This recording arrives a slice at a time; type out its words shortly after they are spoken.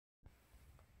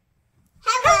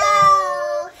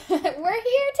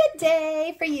here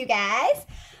today for you guys.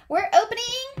 We're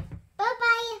opening Fur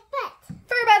by the Foot.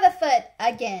 Fur by the Foot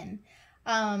again.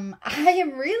 I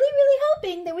am really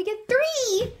hoping that we get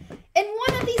 3 in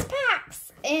one of these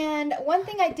packs. And one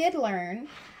thing I did learn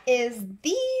is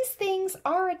these things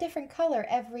are a different color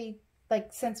every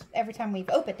time we've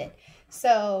opened it.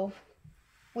 So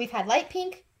we've had light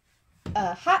pink,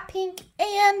 hot pink,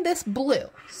 and this blue.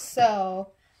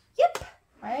 So, yep.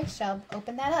 All right, shall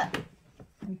open that up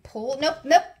and pull. Nope.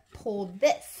 Pull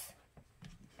this.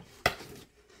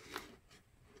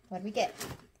 What do we get?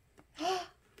 Oh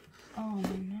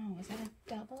no, is that a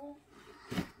double?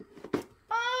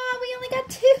 Oh, we only got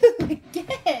 2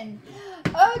 again.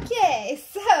 Okay,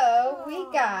 so we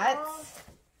got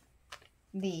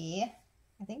I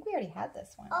think we already had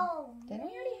this one. Oh. Didn't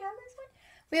we already have this one?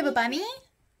 We have a bunny?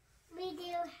 We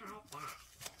do have that.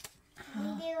 We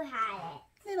do have it.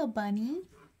 Little bunny.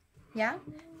 Yeah.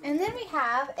 And then we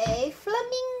have a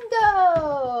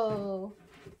flamingo.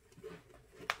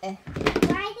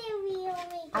 Why did we only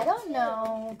get I don't 2?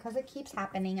 know, because it keeps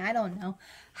happening. I don't know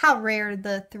how rare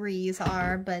the 3s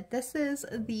are, but this is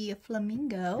the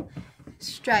flamingo.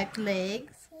 Striped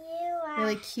legs.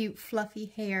 Really cute,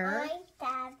 fluffy hair.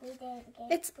 That we didn't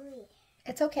get 3.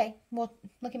 It's okay. Well,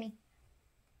 look at me.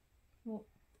 Well,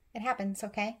 it happens,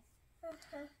 okay?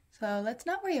 So let's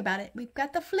not worry about it. We've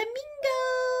got the flamingo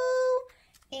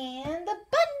and the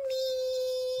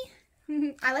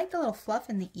bunny. I like the little fluff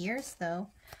in the ears, though.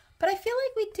 But I feel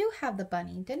like we do have the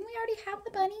bunny. Didn't we already have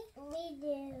the bunny? We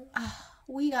do. Oh,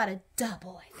 we got a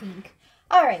double, I think.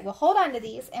 All right, well, hold on to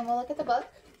these, and we'll look at the book.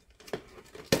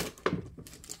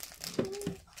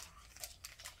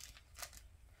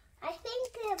 I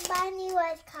think the bunny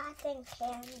was cotton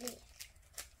candy.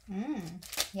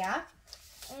 Yeah?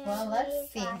 And Well, let's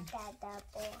see. We got that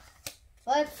double.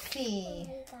 Let's see.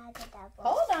 We got the double.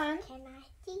 Hold on. Can I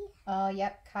see? Oh,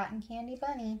 yep, cotton candy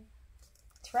bunny.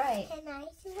 That's right. Can I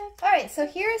see what? All right, so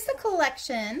here's the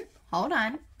collection. Hold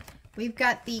on. We've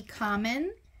got the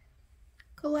common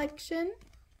collection,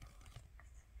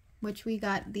 which we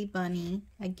got the bunny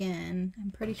again.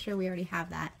 I'm pretty sure we already have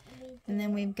that. And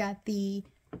then we've got the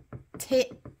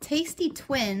tasty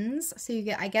twins. So you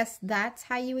get, I guess that's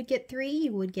how you would get 3.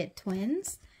 You would get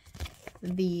twins.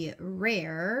 The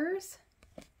rares,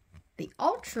 the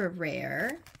ultra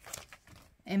rare,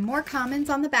 and more commons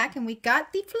on the back. And we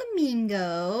got the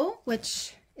flamingo,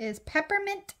 which is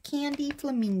peppermint candy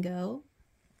flamingo.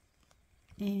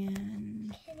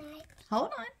 And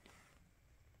hold on.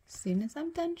 As soon as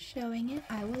I'm done showing it,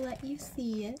 I will let you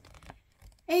see it.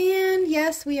 And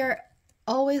yes, we are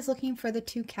always looking for the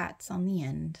 2 cats on the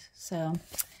end. So,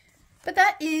 but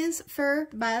that is Fur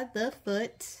by the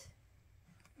Foot.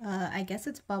 I guess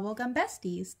it's Bubblegum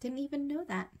Besties. Didn't even know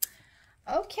that.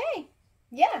 Okay.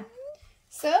 Yeah.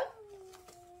 So,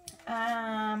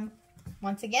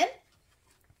 once again,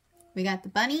 we got the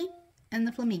bunny and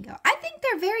the flamingo. I think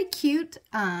they're very cute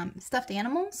stuffed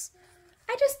animals.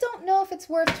 I just don't know if it's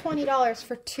worth $20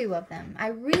 for 2 of them. I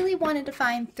really wanted to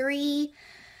find 3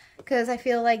 because I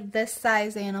feel like this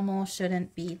size animal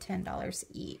shouldn't be $10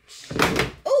 each.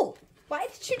 Oh, why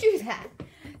did you do that?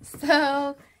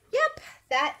 So, yep,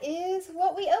 that is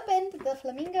what we opened. The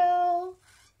flamingo.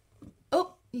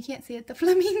 Oh, you can't see it. The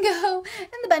flamingo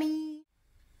and the bunny.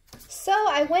 So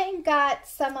I went and got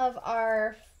some of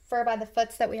our Fur by the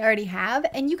Foots that we already have,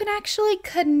 and you can actually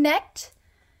connect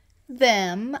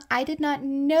them. I did not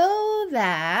know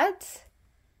that.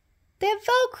 They have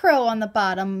Velcro on the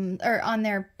bottom, or on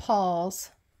their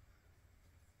paws.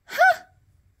 Huh!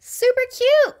 Super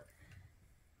cute!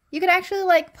 You could actually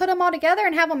like put them all together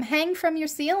and have them hang from your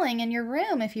ceiling in your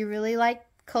room if you really like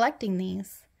collecting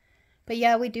these. But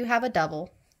yeah, we do have a double.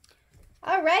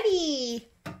 Alrighty!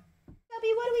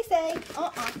 Bubby, what do we say?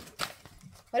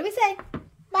 What do we say?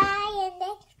 Bye and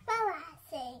thanks for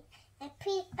watching. And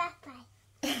please bye-bye.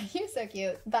 You're so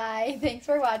cute. Bye. Thanks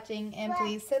for watching and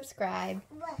please subscribe.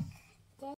 What?